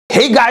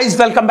Hey guys,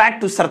 welcome back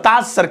to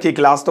Sartaj sir की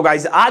class. तो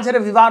guys, आज है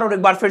रविवार और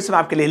एक बार फिर से मैं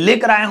आपके लिए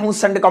लेकर आया हूं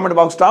Sunday comment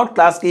box talk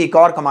class की एक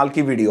और कमाल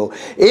की वीडियो।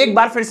 एक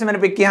बार फिर से मैंने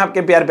पिक किया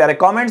आपके प्यारे प्यारे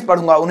कमेंट्स,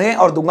 पढ़ूंगा उन्हें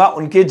और दूंगा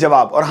उनके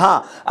जवाब। और हां,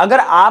 अगर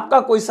आपका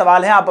कोई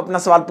सवाल है, आप अपना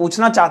सवाल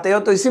पूछना चाहते हो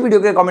तो इसी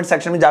वीडियो के कमेंट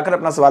सेक्शन में जाकर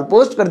अपना सवाल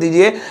पोस्ट कर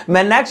दीजिए।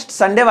 मैं नेक्स्ट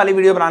संडे वाली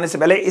वीडियो बनाने से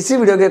पहले इसी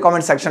वीडियो के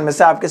कमेंट सेक्शन में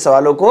से आपके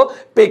सवालों को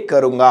पिक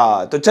करूंगा।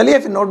 तो चलिए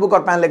फिर नोटबुक और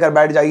पेन लेकर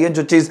बैठ जाइए,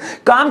 जो चीज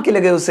काम की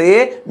लगे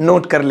उसे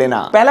नोट कर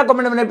लेना। पहला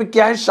कमेंट मैंने पिक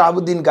किया है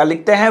शाहबुद्दीन का,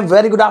 लिखते हैं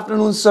very good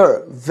afternoon sir,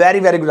 very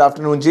good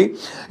afternoon ji.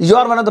 You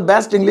are one of the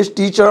best English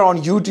teacher on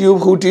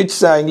YouTube who teaches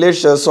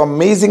English so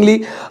amazingly.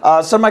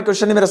 Sir, my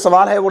question है, मेरा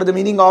सवाल है, what is the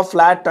meaning of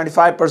flat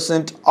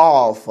 25%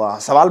 off?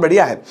 सवाल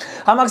बढ़िया है।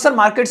 हम अक्सर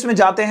markets में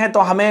जाते हैं तो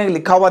हमें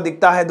लिखा हुआ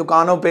दिखता है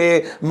दुकानों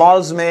पे,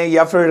 मॉल्स में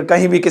या फिर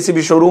कहीं भी किसी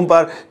भी शोरूम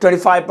पर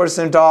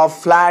 25% ऑफ,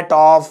 फ्लैट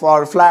ऑफ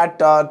और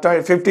फ्लैट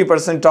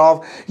 50%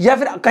 ऑफ, या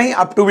फिर कहीं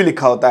अप टू भी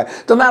लिखा होता है।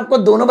 तो मैं आपको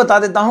दोनों बता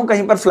देता हूं,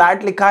 कहीं पर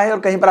फ्लैट लिखा है और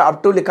कहीं पर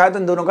अप टू लिखा है, तो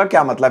इन दोनों का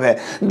क्या मतलब है।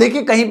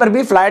 देखिए, कहीं पर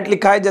भी फ्लैट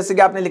लिखा है, जैसे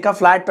कि आपने लिखा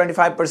फ्लैट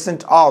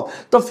 25% ऑफ,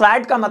 तो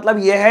फ्लैट का मतलब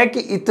यह है कि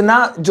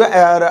इतना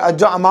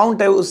जो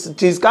अमाउंट है उस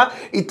चीज का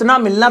इतना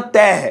मिलना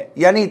तय है,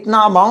 यानी इतना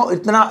अमाउंट,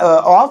 इतना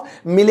ऑफ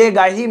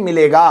मिलेगा ही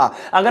मिलेगा।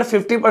 अगर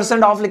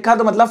 50% ऑफ लिखा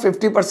तो मतलब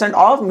 50%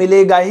 ऑफ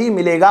मिलेगा ही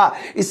मिलेगा,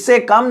 इससे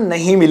कम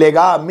नहीं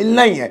मिलेगा,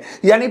 मिलना ही है,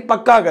 यानी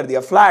पक्का कर दिया,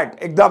 फ्लैट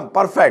एकदम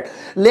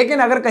परफेक्ट। लेकिन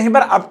अगर कहीं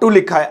पर अप टू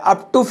लिखा है,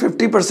 अप टू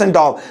 50%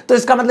 ऑफ, तो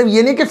इसका मतलब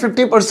ये नहीं कि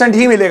 50%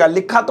 ही मिलेगा।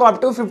 लिखा तो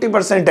अप टू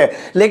 50% है,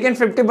 लेकिन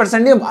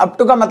 50% नहीं, अप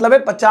टू का मतलब है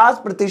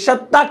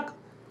 50%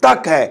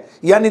 तक है,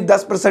 यानी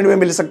 10% में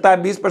मिल सकता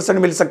है, 20%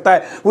 मिल सकता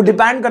है, वो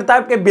डिपेंड करता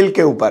है आपके बिल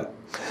के ऊपर।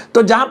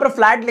 तो जहां पर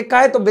फ्लैट लिखा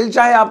है तो बिल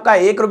चाहे आपका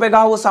 1 रुपए का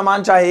हो, वो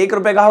सामान चाहे 1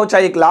 रुपए का हो,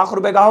 चाहे 1 लाख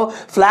रुपए का हो,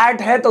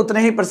 फ्लैट है तो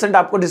उतने ही %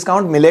 आपको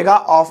डिस्काउंट मिलेगा,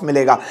 ऑफ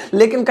मिलेगा।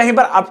 लेकिन कहीं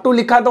पर अप टू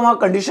लिखा है तो वहां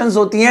कंडीशंस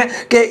होती हैं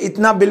कि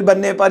इतना बिल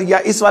बनने पर, या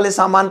इस वाले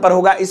सामान पर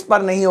होगा, इस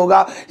पर नहीं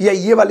होगा, या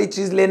ये वाली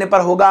चीज लेने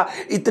पर होगा,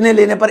 इतने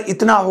लेने पर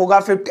इतना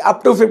होगा,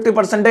 अप टू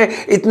 50% है,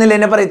 इतने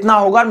लेने पर इतना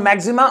होगा,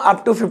 मैक्सिमम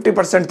अप टू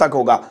 50% तक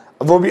होगा,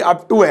 वो भी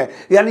अप टू है,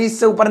 यानी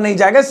इससे ऊपर नहीं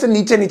जाएगा, इससे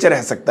नीचे नीचे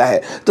रह सकता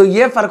है। तो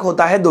ये फर्क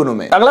होता है दोनों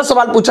में। अगला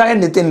सवाल पूछा है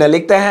नितिन ने,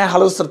 लिखते हैं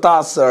hello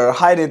Sartaj sir,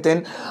 hi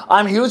Nitin,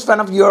 I am huge fan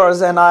of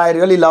yours and I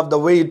really love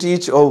the way you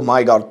teach. Oh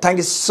my God, thank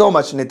you so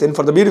much Nitin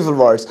for the beautiful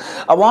words.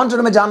 I want to,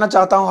 मैं जानना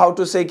चाहता हूं how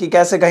to से, कि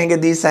कैसे कहेंगे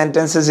these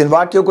sentences इन,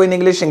 वाक्यों को इन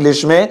इंग्लिश।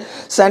 इंग्लिश में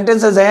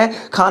सेंटेंसेस हैं,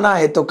 खाना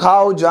है तो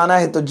खाओ, जाना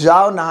है तो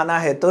जाओ, नहाना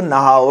है तो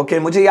नहाओ। ओके,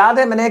 मुझे याद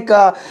है मैंने एक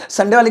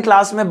संडे वाली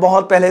क्लास में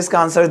बहुत पहले इसका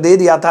आंसर दे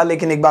दिया था,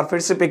 लेकिन एक बार फिर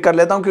से पिक कर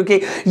लेता हूं,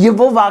 क्योंकि ये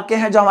वो वाक्य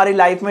हैं जो हमारी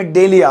लाइफ में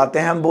डेली आते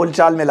हैं, हम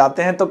बोलचाल में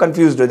लाते हैं तो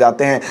कंफ्यूज हो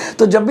जाते हैं।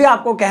 तो जब भी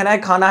आपको कहना है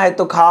खाना है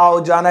तो खाओ,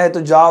 जाना है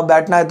तो जाओ,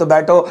 बैठना है तो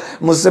बैठो,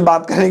 मुझसे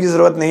बात करने की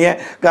जरूरत नहीं है,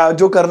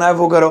 जो करना है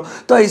वो करो,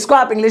 तो इसको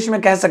आप इंग्लिश में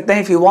कह सकते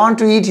हैं if you want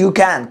to eat you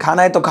can,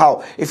 खाना है तो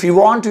खाओ, if you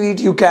want to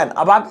eat you can.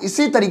 अब आप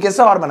इसी तरीके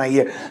से और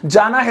बनाइए,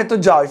 जाना है तो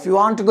जाओ, if you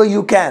want to go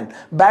you can,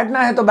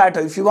 बैठना है तो बैठो,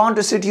 if you want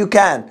to sit you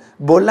can,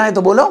 बोलना है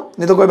तो बोलो,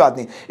 नहीं तो कोई बात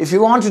नहीं, if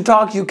you want to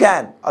talk you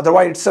can,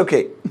 otherwise it's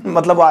okay,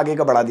 मतलब वो आगे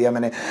का बढ़ा दिया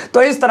मैंने।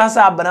 तो इस तरह से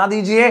आप बना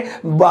दीजिए,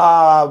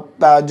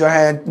 जो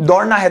है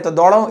दौड़ना है तो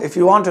दौड़ो, if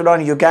you want to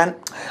run you can.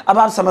 अब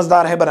आप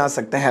समझदार है, बना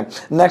सकते हैं।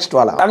 नेक्स्ट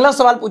वाला अगला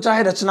सवाल पूछा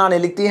है रचना ने,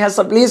 लिखती है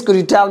sir please could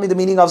you tell me the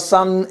meaning of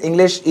some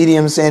English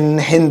idioms इन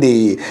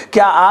हिंदी।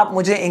 क्या आप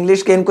मुझे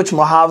इंग्लिश के इन कुछ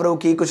मुहावरों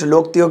की, कुछ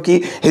लोकोक्तियों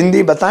की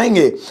हिंदी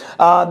बताएंगे।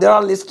 There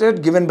are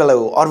listed given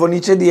below, और वो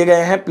नीचे दिए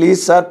गए हैं। Please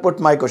sir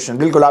put my question.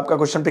 बिल्कुल, आपका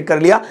क्वेश्चन पिक कर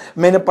लिया,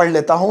 मैंने पढ़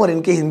लेता हूं और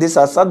इनकी हिंदी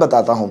साथ साथ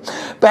बताता हूं।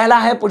 पहला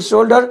है put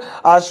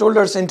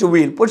shoulders into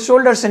wheel. Put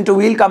shoulders into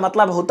wheel का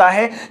मतलब होता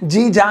है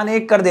जी जान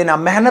एक कर देना,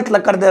 मेहनत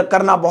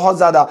करना, बहुत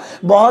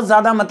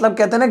ज्यादा मतलब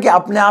कहते हैं ना कि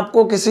अपने आप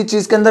को किसी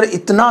चीज के अंदर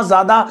इतना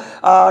ज्यादा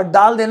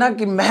डाल देना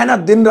कि मेहनत,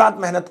 दिन रात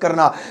मेहनत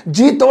करना,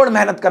 जी तोड़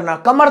मेहनत करना,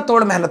 कमर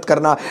तोड़ मेहनत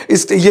करना,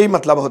 इस यही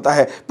मतलब होता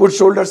है put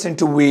shoulders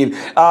into wheel.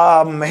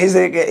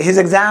 His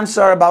exams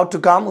are about to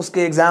come,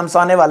 उसके एग्जाम्स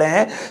आने वाले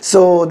हैं,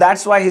 so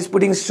that's why he is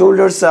putting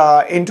shoulders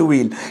into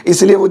wheel,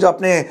 इसलिए वो जो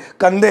अपने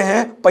कंधे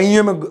हैं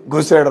पहिए में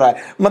घुसेड़ रहा है,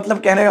 मतलब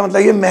कहने का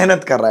मतलब ये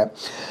मेहनत कर रहा है।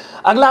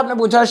 अगला आपने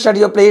पूछा shut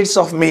your plates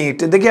of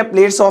meat. देखिए,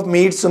 प्लेट्स ऑफ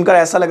मीट सुनकर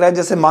ऐसा लग रहा है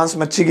जैसे मांस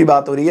मच्छी की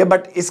बात हो रही है,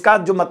 बट इसका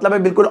जो मतलब है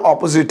बिल्कुल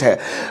ऑपोजिट है।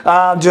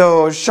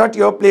 जो शट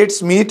योर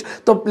प्लेट्स मीट,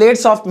 तो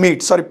plates of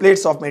meat, sorry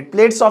plates of meat,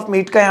 plates of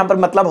meat का यहां पर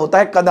मतलब होता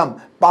है कदम,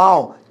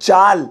 पांव,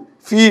 चाल,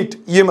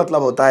 फीट, ये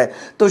मतलब होता है।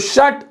 तो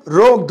शट,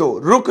 रोक दो,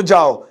 रुक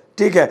जाओ,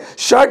 ठीक है।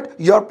 Shut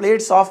your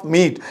plates of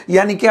meat,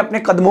 यानी कि अपने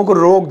कदमों को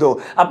रोक दो,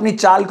 अपनी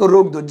चाल को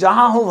रोक दो,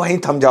 जहां हो वहीं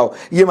थम जाओ,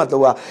 ये मतलब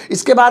हुआ।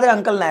 इसके बाद है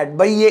अंकल नेट।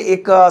 भाई ये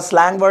एक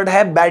स्लैंग वर्ड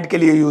है, बैट के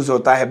लिए यूज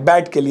होता है,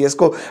 बैट के लिए,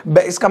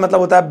 इसका मतलब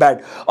होता है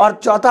बैट। और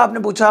चौथा आपने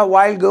पूछा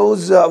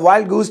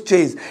वाइल्ड गूज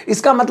चेज,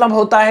 इसका मतलब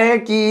होता है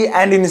कि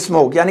एंड इन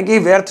स्मोक, यानी कि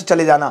व्यर्थ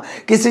चले जाना,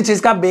 किसी चीज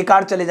का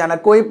बेकार चले जाना,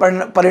 कोई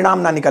परिणाम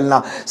ना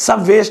निकलना,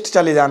 सब वेस्ट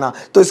चले जाना,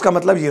 तो इसका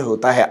मतलब ये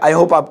होता है। आई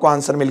होप आपको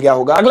आंसर मिल गया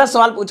होगा। अगला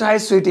सवाल पूछा है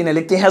स्वीटी ने,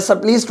 लिखती है sir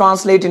please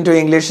translate into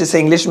English, इसे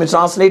इंग्लिश में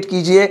ट्रांसलेट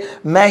कीजिए।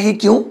 मैं ही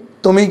क्यों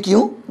तुम ही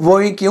क्यों, वो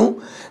ही क्यों।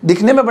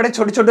 दिखने में बड़े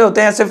छोटे छोटे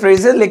होते हैं ऐसे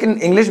फ्रेजेस, लेकिन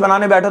इंग्लिश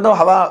बनाने बैठो तो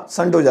हवा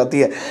संट हो जाती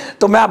है।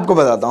 तो मैं आपको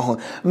बताता हूं,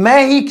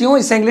 मैं ही क्यों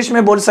इसे इंग्लिश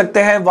में बोल सकते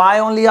हैं Y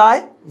only I,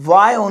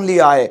 Y only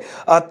I.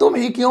 तुम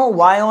ही क्यों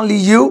वाई ओनली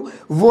यू,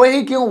 वो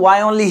ही क्यों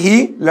वाई ओनली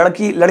ही,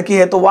 लड़की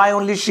है तो वाई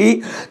ओनली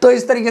शी। तो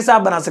इस तरीके से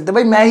आप बना सकते हैं,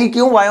 भाई मैं ही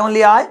क्यों वाई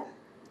ओनली आई,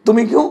 तुम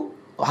ही क्यों,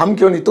 हम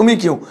क्यों नहीं, तुम ही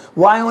क्यों,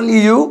 वाई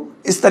ओनली यू।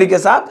 इस तरीके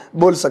से आप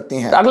बोल सकती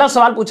हैं। अगला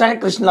सवाल पूछा है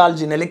कृष्णलाल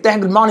जी ने, लिखते हैं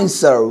good morning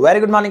sir, very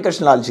good morning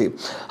Krishnalal ji,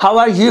 how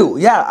are you,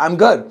 या I am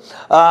good,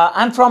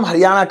 I am from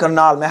Haryana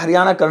Karnal, मैं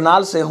हरियाणा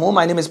करनाल से हूं,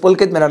 माय नेम इज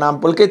पुलकित, मेरा नाम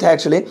पुलकित है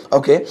actually,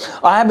 okay.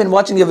 I have been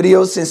watching your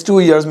videos since 2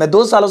 years, मैं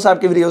 2 सालों से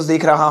आपकी वीडियोस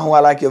देख रहा हूं।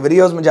 आई लाइक योर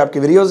वीडियोस, मुझे आपकी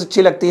वीडियोस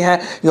अच्छी लगती हैं।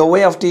 Your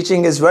way of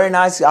teaching is very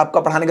nice, आपका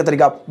पढ़ाने का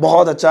तरीका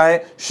बहुत अच्छा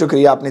है,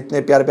 शुक्रिया, आपने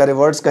इतने प्यारे प्यारे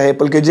वर्ड्स कहे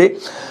पुलकित जी।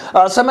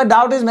 सर माय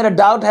डाउट इज, मेरा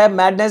डाउट है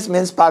मैडनेस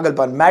मींस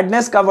पागलपन,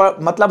 मैडनेस का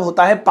मतलब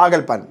होता है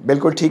पागलपन,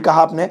 बिल्कुल ठीक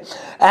कहा आपने।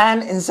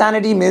 एंड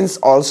इंसैनिटी मींस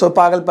आल्सो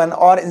पागलपन,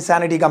 और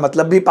इंसैनिटी का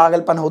मतलब भी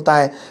पागलपन होता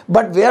है।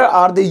 But where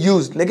are they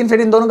used, लेकिन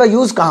फिर इन दोनों का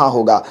यूज कहां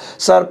होगा।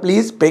 Sir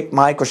please pick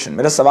my question,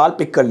 मेरा सवाल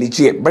पिक कर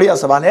लीजिए। बढ़िया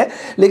सवाल है,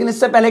 लेकिन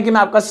इससे पहले कि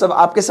मैं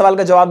आपके सवाल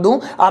का जवाब दूं,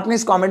 आपने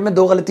इस कमेंट में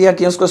 2 गलतियां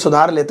की, उसको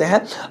सुधार लेते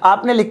हैं।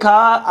 आपने लिखा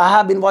I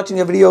have been watching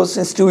your videos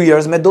since 2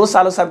 years, मैं 2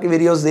 सालों से आपकी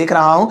वीडियोस देख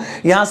रहा हूं,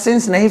 यहां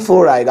सिंस नहीं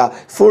 4 आएगा,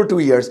 फॉर 2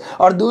 इयर्स।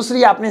 और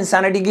दूसरी आपने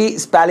इंसैनिटी की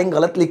स्पेलिंग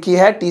गलत लिखी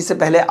है, टी से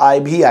पहले आई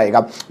भी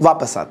आएगा।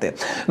 वापस आते हैं,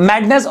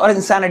 मैडनेस और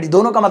इंसैनिटी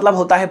दोनों का मतलब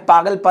होता है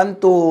पागलपन,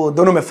 तो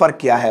दोनों में फर्क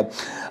क्या है।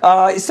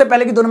 इससे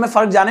पहले कि दोनों में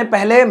फर्क जाने,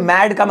 पहले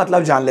मैड का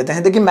मतलब जान लेते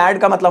हैं। देखिए मैड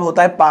का मतलब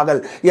होता है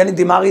पागल, यानी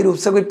दिमागी रूप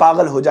से कोई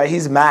पागल हो जाए, ही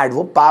इज मैड,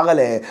 वो पागल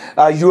है,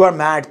 यू आर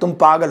मैड, तुम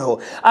पागल हो।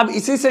 अब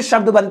इसी से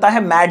शब्द बनता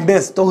है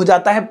मैडनेस, तो हो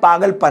जाता है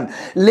पागलपन।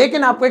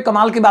 लेकिन आपको एक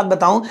कमाल की बात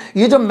बताऊं,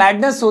 ये जो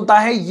मैडनेस होता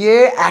है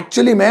ये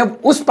एक्चुअली में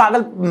उस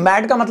पागल,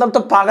 मैड का मतलब तो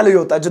पागल ही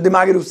होता है, जो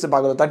दिमागी रूप से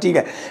पागल होता है, ठीक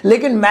है।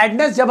 लेकिन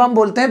मैडनेस जब हम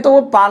बोलते हैं तो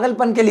वो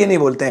पागलपन के लिए नहीं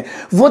बोलते हैं,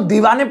 वो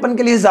दीवानेपन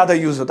के लिए ज्यादा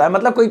यूज होता है।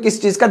 मतलब कोई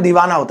किस चीज का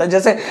दीवाना होता है,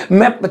 जैसे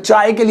मैं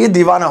चाय के लिए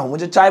दीवाना हूं,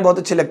 मुझे चाय बहुत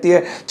अच्छी लगती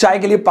है, चाय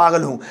के लिए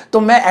पागल हूं, तो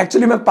मैं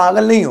एक्चुअली मैं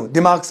पागल नहीं हूं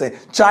दिमाग से,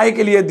 चाय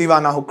के लिए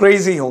दीवाना हूं,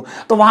 क्रेजी हूं।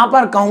 तो वहां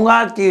पर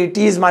कहूंगा कि इट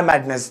इज माय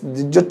मैडनेस,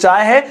 जो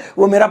चाय है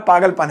वो मेरा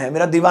पागलपन है,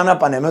 मेरा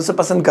दीवानापन है, मैं उसे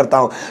पसंद करता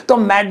हूं। तो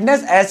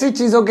मैडनेस ऐसी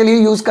चीजों के लिए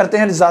यूज करते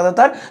हैं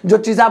ज्यादातर, जो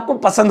चीजें आपको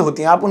पसंद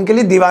होती हैं, आप उनके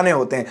लिए दीवाने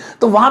होते हैं,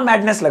 तो वहां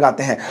मैडनेस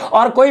लगाते हैं।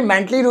 और कोई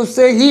मेंटली रूप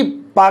से ही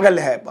पागल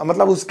है,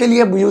 मतलब उसके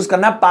लिए यूज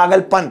करना है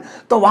पागलपन,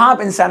 तो वहां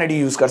आप इंसैनिटी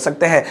यूज कर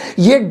सकते हैं।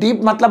 ये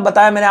डीप मतलब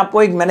बताया मैंने आपको,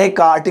 मैंने एक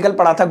आर्टिकल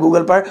पढ़ा था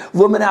गूगल पर,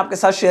 वो मैंने आपके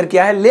साथ शेयर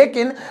किया है।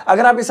 लेकिन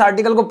अगर आप इस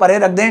आर्टिकल को पढ़े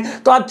रख दें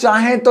तो आप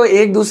चाहें तो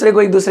एक दूसरे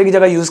की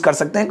जगह यूज कर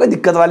सकते हैं, कोई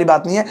दिक्कत वाली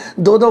बात नहीं है।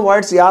 2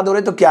 वर्ड्स याद हो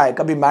रहे तो क्या है,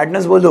 कभी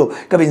मैडनेस बोल दो,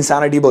 कभी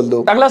इंसैनिटी बोल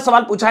दो। अगला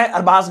सवाल पूछा है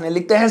अरबाज ने,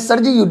 लिखते हैं sir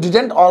ji you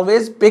didn't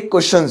always pick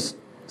questions,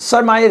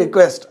 sir my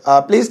request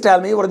please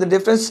tell me what is the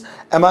difference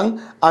among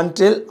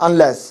until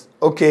unless.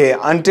 Okay,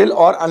 until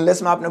और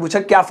अनलेस में आपने पूछा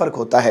क्या फर्क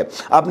होता है।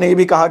 आपने ये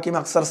भी कहा कि मैं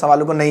अक्सर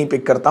सवालों को नहीं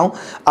पिक करता हूं,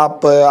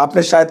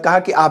 आपने शायद कहा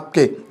कि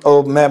आपके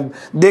मैं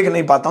देख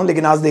नहीं पाता हूं,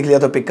 लेकिन आज देख लिया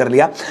तो पिक कर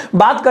लिया।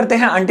 बात करते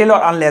हैं अनटिल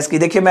और अनलेस की।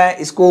 देखिए मैं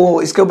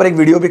इसके ऊपर एक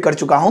वीडियो भी कर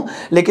चुका हूं,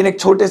 लेकिन एक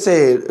छोटे से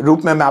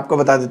रूप में मैं आपको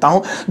बता देता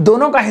हूं।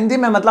 दोनों का हिंदी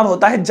में मतलब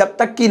होता है जब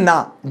तक कि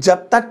ना,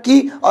 जब तक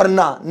कि और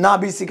ना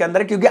भी इसी के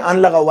अंदर, क्योंकि अन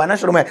लगा हुआ है ना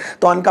शुरू में,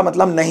 तो अन का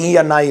मतलब नहीं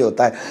या ना ही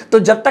होता है, तो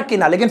जब तक कि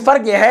ना। लेकिन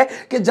फर्क यह है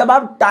कि जब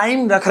आप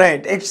टाइम रख रहे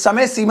हैं, एक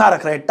समय सीमा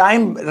रख रहे हैं,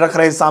 टाइम रख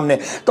रहे हैं सामने,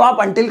 तो आप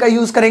अनटिल का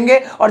यूज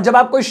करेंगे, और जब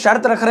आप कोई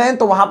शर्त रख रहे हैं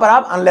तो वहां पर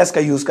आप अनलेस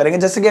का यूज करेंगे।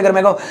 जैसे कि अगर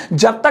मैं कहूं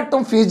जब तक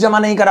तुम फीस जमा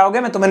नहीं कराओगे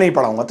मैं तुम्हें नहीं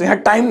पढ़ाऊंगा, तो यहां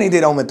टाइम नहीं दे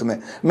रहा हूं मैं तुम्हें,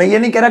 मैं ये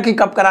नहीं कह रहा कि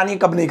कब करानी है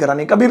कब नहीं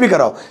करानी, कभी भी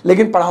कराओ,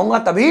 लेकिन पढ़ाऊंगा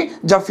तभी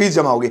जब फीस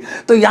जमा होगी।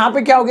 तो यहां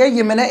पे क्या हो गया,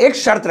 ये मैंने एक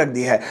शर्त रख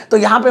दी है, तो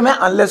यहां पे मैं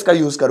अनलेस का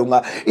यूज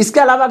करूंगा। इसके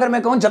अलावा अगर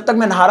मैं कहूं जब तक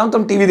मैं नहा रहा हूं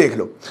तुम टीवी देख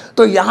लो,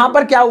 तो यहां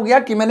पर क्या हो गया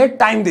कि मैंने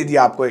टाइम दे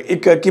दिया आपको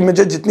एक, कि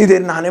मुझे जितनी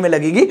देर नहाने में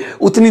लगेगी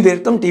उतनी देर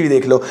तुम टीवी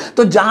देख लो।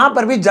 तो जहां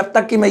पर भी जब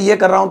तक कि मैं ये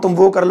कर रहा हूं तुम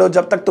वो कर लो,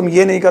 जब तक तुम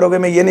ये नहीं करोगे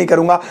मैं ये नहीं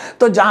करूंगा,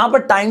 तो जहां पर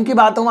टाइम की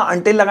बात हो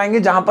अनटिल लगाएंगे,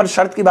 जहां पर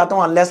शर्त की बात हो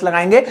अनलेस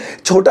लगाएंगे।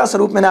 छोटा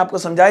स्वरूप मैंने आपको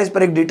समझाया, इस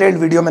पर एक डिटेल्ड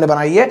वीडियो मैंने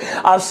बनाई है,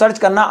 आप सर्च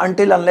करना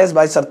अनटिल अनलेस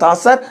बाय सरताज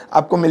सर,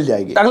 आपको मिल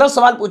जाएगी। अगला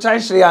सवाल पूछा है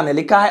श्रेया ने,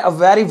 लिखा है a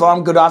very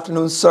warm good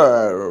afternoon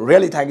sir,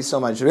 really thank you so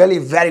much, really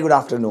very good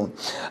afternoon.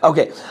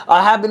 Okay,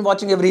 I have been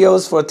watching your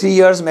videos for 3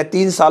 years, मैं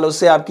 3 सालों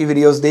से आपकी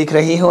वीडियोस देख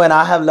रही हूं, and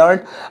I have learned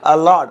a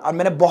lot, और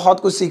मैंने बहुत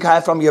कुछ सीखा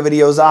है फ्रॉम योर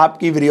वीडियोस,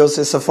 आपकी वीडियोस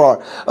से सफर।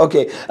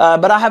 Okay,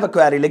 but I have a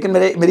query, लेकिन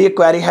मेरी एक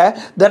क्वेरी है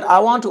that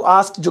I want to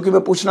ask, जो कि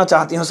मैं पूछना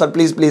चाहती हूं। Sir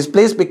please please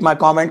please pick my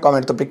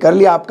comment तो पिक कर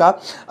लिया आपका।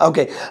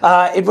 Okay,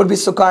 it would be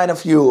so kind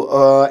of you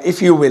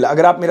if you will,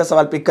 अगर आप मेरा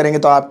सवाल पिक करेंगे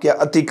तो आपकी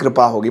अति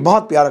कृपा होगी।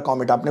 बहुत प्यारा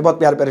कमेंट, आपने बहुत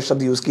प्यारे प्यारे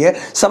शब्द यूज किए।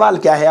 सवाल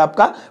क्या है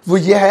आपका, वो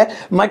ये है,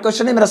 माय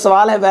क्वेश्चन है, मेरा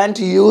सवाल है when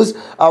to use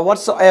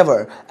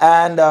whatsoever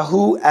and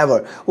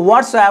whoever.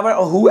 Whatsoever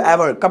और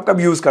हूएवर कब कब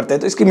यूज करते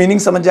हैं, तो इसकी मीनिंग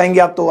समझ जाएंगे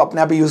आप तो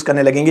अपने आप ही यूज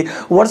करने लगेंगे।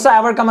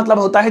 व्हाटसोएवर का मतलब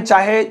होता है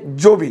चाहे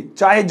जो भी,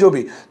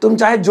 तुम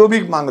चाहे जो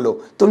भी मांग लो,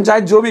 तुम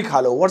चाहे जो भी खा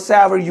लो,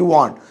 व्हाटसोएवर यू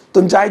वांट,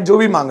 तुम चाहे जो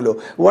भी मांग लो,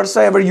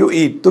 whatsoever you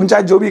eat, तुम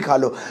चाहे जो भी खा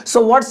लो,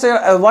 so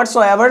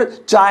whatsoever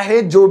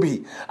चाहे जो भी,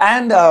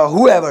 and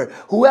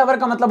whoever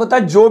का मतलब होता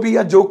है जो भी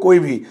या जो कोई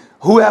भी,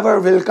 whoever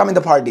will come in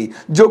the party,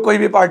 जो कोई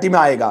भी पार्टी में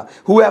आएगा,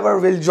 whoever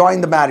will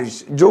join the marriage,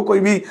 जो कोई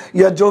भी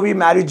या जो भी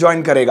मैरिज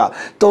ज्वाइन करेगा,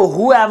 तो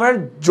whoever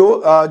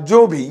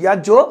जो भी या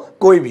जो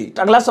कोई भी।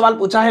 अगला सवाल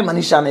पूछा है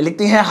मनीषा ने,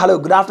 लिखती हैं hello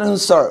good afternoon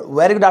sir,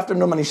 very good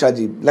afternoon Manisha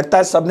ji. लगता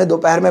है सबने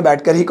दोपहर में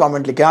बैठकर ही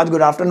कमेंट लिखे, आज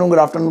गुड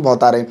आफ्टरनून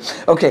बहुत आ रहे हैं।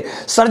 ओके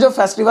सर, जो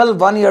फेस्टिवल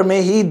 1 ईयर में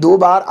ही 2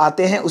 बार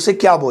आते हैं उसे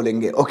क्या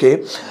बोलेंगे? ओके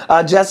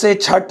जैसे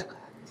छठ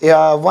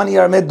 1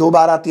 ईयर में 2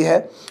 बार आती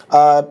है,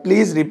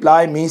 प्लीज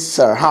रिप्लाई मी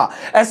सर। हाँ,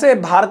 ऐसे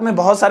भारत में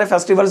बहुत सारे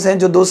फेस्टिवल्स हैं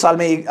जो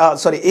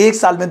 1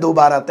 साल में 2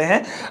 बार आते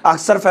हैं।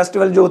 अक्सर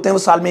फेस्टिवल जो होते हैं वो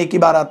साल में 1 ही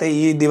बार आते हैं,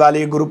 ईद,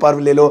 दिवाली, गुरु पर्व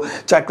ले लो,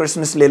 चाहे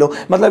क्रिसमस ले लो,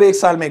 मतलब 1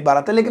 साल में 1 बार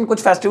आते हैं। लेकिन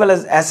कुछ फेस्टिवल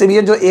ऐसे भी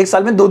है जो 1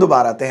 साल में 2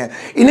 बार आते हैं।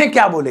 इन्हें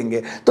क्या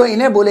बोलेंगे? तो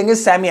इन्हें बोलेंगे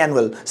सेमी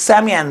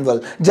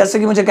एनुअल। जैसे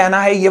कि मुझे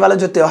कहना है ये वाला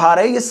जो त्योहार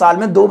है ये साल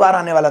में 2 बार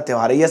आने वाला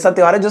त्योहार है, ये ऐसा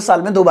त्योहार है जो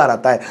साल में 2 बार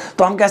आता है,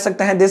 तो हम कह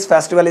सकते हैं this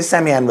festival is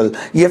semi annual.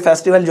 ये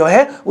फेस्टिवल जो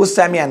है वो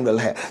सेमी एनुअल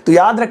है। तो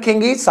याद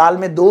रखेंगे साल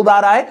में 2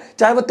 बार आए,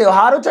 चाहे वो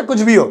त्योहार हो चाहे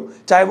कुछ भी हो,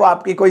 चाहे वो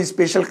आपकी कोई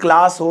स्पेशल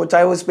क्लास हो,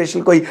 चाहे वो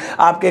स्पेशल कोई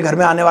आपके घर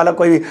में आने वाला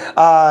कोई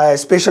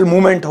स्पेशल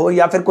मूवमेंट हो,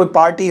 या फिर कोई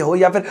पार्टी हो,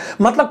 या फिर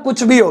मतलब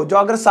कुछ भी हो, जो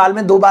अगर साल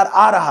में 2 बार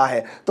आ रहा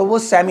है तो वो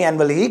सेमी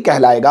एनुअल ही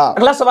कहलाएगा।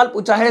 अगला सवाल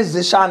पूछा है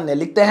जिशान ने,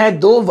 लिखते हैं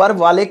 2 वर्ब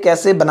वाले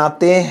कैसे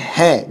बनाते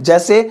हैं?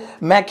 जैसे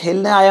मैं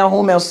खेलने आया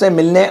हूं, मैं उससे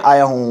मिलने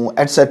आया हूं,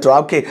 एटसेट्रा।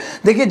 ओके,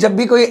 देखिए जब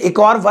भी कोई एक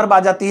और वर्ब आ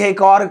जाती है,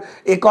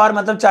 एक और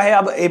मतलब चाहे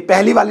अब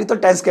पहली वाली तो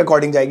टेंस के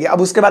अकॉर्डिंग जाएगी,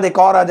 अब उसके बाद एक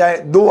और आ जाए,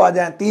 2 आ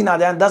जाए, 3 आ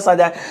जाए, 10 आ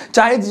जाए,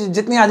 चाहे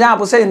जितनी आ जाए,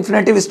 आप उसे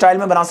इन्फिनेटिव स्टाइल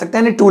में बना सकते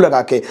हैं, टू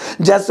लगा के।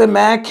 जैसे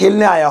मैं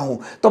खेलने आया हूं,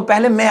 तो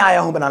पहले मैं आया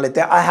हूं बना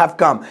लेते हैं, आई हैव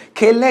कम।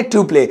 खेलने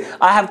to play,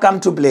 I have come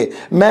to play.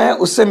 मैं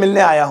उससे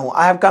मिलने आया हूं,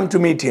 I have come to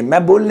meet him.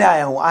 मैं बोलने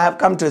आया हूं, I have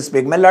come to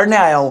speak. मैं लड़ने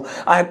आया हूं,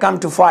 I have come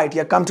to fight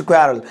या कम टू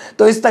क्वारल।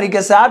 तो इस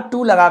तरीके से आप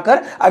टू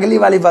लगाकर अगली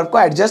वाली वर्ब को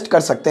एडजस्ट कर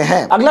सकते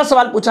हैं। अगला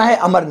सवाल पूछा है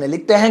अमर ने,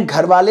 लिखते हैं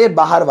घर वाले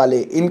बाहर वाले,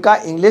 इनका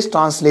इंग्लिश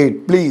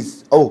ट्रांसलेट प्लीज।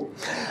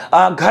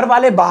 घर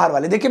वाले बाहर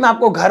वाले, देखिए मैं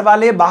आपको घर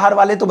वाले बाहर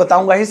वाले तो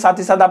बताऊंगा ही, साथ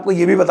ही साथ आपको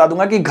यह भी बता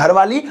दूंगा कि घर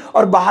वाली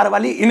और बाहर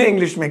वाली इन्हें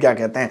इंग्लिश में क्या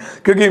कहते हैं,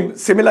 क्योंकि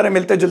सिमिलर है,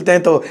 मिलते जुलते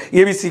हैं, तो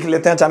ये भी सीख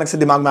लेते हैं, अचानक से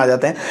दिमाग में आ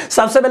जाते हैं।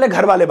 सबसे पहले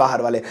घर वाले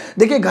बाहर वाले,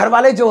 देखिए घर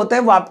वाले जो होते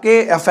हैं वो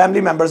आपके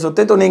फैमिली मेंबर्स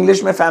होते हैं, तो उन्हें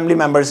इंग्लिश में फैमिली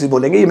मेंबर्स ही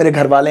बोलेंगे। ये मेरे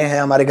घर वाले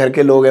हैं, हमारे घर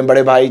के लोग हैं,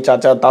 बड़े भाई,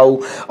 चाचा, ताऊ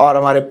और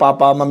हमारे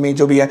पापा मम्मी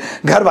जो भी है,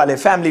 घर वाले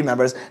family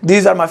members,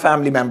 these are my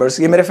family members,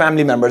 ये मेरे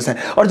फैमिली मेंबर्स हैं।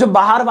 और जो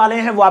बाहर वाले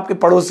हैं वो आपके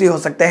पड़ोसी हो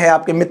सकते हैं,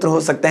 आपके मित्र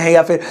हो सकते हैं,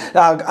 या फिर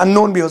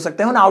अननोन भी हो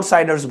सकते हैं, उन्हें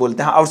आउटसाइडर्स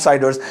बोलते हैं,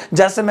 आउटसाइडर्स।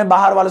 जैसे मैं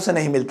बाहर वालों से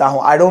नहीं मिलता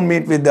हूं, I don't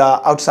meet with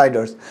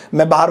outsiders,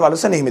 मैं बाहर वालों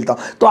से नहीं मिलता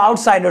हूं, तो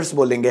आउटसाइडर्स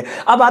बोलेंगे।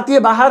 अब आती है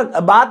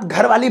बात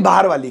घर वाली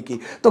बाहर वाली की,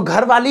 तो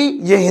घर वाली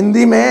ये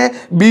हिंदी में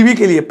बीवी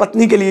के लिए,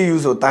 पत्नी के लिए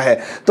यूज होता है,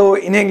 तो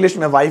इन्हें इंग्लिश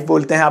में वाइफ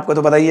बोलते हैं। आपको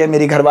तो पता ही है,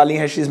 मेरी घर वाली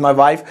है, शी इज माई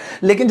वाइफ।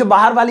 लेकिन जो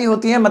बाहर वाली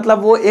होती है,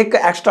 मतलब वो एक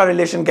एक्स्ट्रा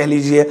रिलेशन कह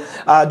लीजिए,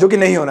 जो कि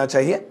नहीं होना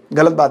चाहिए,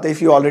 गलत बात है।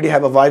 If you already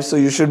have a wife so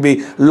you should be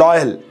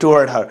loyal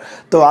toward हर,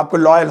 तो आपको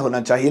लॉयल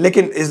होना चाहिए।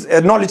 लेकिन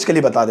नॉलेज के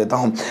लिए बता देता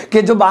हूं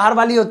कि जो बाहर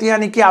वाली होती है,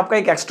 यानी कि आपका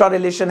एक एक्स्ट्रा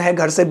रिलेशन है,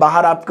 घर से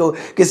बाहर आपको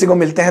किसी को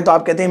मिलते हैं तो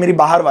आप कहते हैं मेरी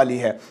बाहर वाली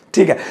है,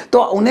 ठीक है, तो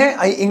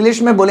उन्हें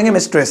इंग्लिश में बोलेंगे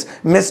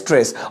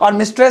मिस्ट्रेस। और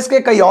मिस्ट्रेस के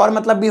कई और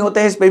मतलब भी होते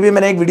हैं, इस पे भी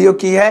मैंने एक वीडियो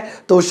की है,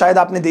 तो शायद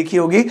आपने देखी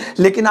होगी।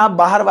 लेकिन आप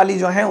बाहर वाली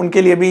जो है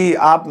उनके लिए भी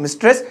आप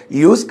मिस्ट्रेस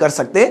यूज कर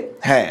सकते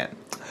हैं।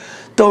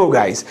 तो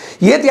गाइस,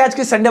 ये थी आज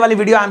की संडे वाली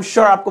वीडियो। आई एम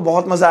श्योर आपको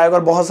बहुत मजा आएगा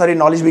और बहुत सारी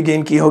नॉलेज भी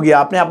गेन की होगी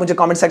आपने। आप मुझे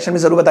कमेंट सेक्शन में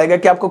जरूर बताइएगा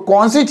कि आपको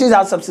कौन सी चीज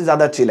आज सबसे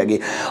ज्यादा अच्छी लगी।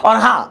 और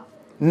हाँ,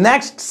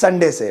 नेक्स्ट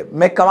संडे से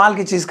मैं कमाल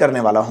की चीज करने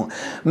वाला हूं,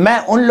 मैं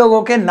उन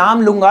लोगों के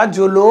नाम लूंगा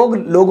जो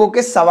लोगों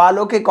के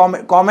सवालों के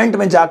कमेंट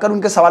में जाकर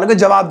उनके सवालों के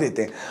जवाब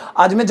देते हैं।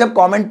 आज मैं जब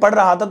कमेंट पढ़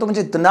रहा था तो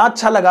मुझे इतना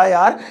अच्छा लगा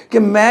यार कि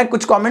मैं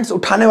कुछ कमेंट्स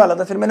उठाने वाला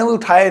था, फिर मैंने वो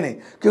उठाए नहीं,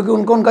 क्योंकि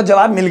उनको उनका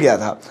जवाब मिल गया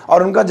था।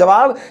 और उनका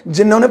जवाब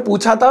जिन्होंने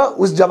पूछा था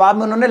उस जवाब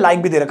में उन्होंने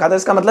लाइक भी दे रखा था।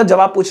 इसका मतलब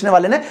जवाब पूछने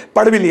वाले ने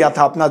पढ़ भी लिया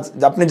था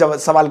अपने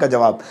सवाल का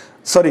जवाब,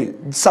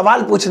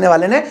 सवाल पूछने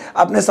वाले ने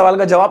अपने सवाल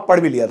का जवाब पढ़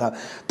भी लिया था।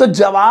 तो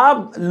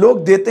जवाब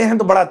लोग देते हैं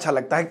तो बड़ा अच्छा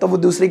लगता है, तो वो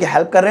दूसरे की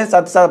हेल्प कर रहे हैं,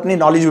 साथ साथ अपनी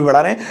नॉलेज भी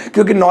बढ़ा रहे हैं।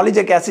 क्योंकि नॉलेज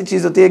एक ऐसी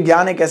चीज होती है,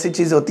 ज्ञान एक ऐसी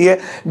चीज होती है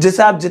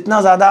जिसे आप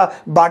जितना ज्यादा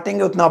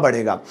बांटेंगे उतना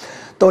बढ़ेगा।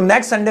 तो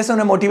नेक्स्ट संडे से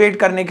उन्हें मोटिवेट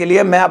करने के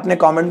लिए मैं अपने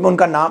कमेंट में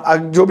उनका नाम,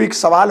 जो भी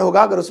सवाल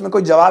होगा अगर उसमें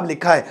कोई जवाब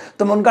लिखा है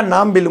तो मैं उनका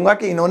नाम भी लूंगा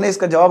कि इन्होंने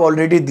इसका जवाब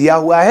ऑलरेडी दिया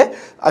हुआ है,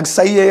 अगर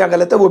सही है या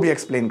गलत है वो भी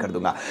एक्सप्लेन कर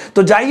दूंगा।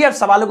 तो जाइए अब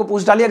सवालों को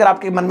पूछ डालिए। अगर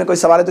आपके मन में कोई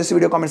सवाल है तो इस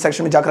वीडियो कमेंट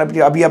सेक्शन में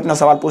जाकर अभी अपना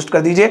सवाल पोस्ट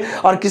कर दीजिए,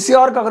 और किसी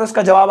और का अगर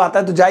उसका जवाब आता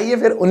है तो जाइए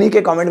फिर उन्हीं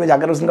के कमेंट में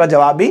जाकर उसका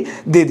जवाब भी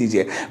दे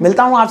दीजिए।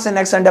 मिलता हूं आपसे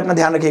नेक्स्ट संडे, अपना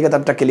ध्यान रखिएगा,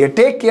 तब तक के लिए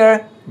टेक केयर,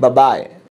 बाय बाय।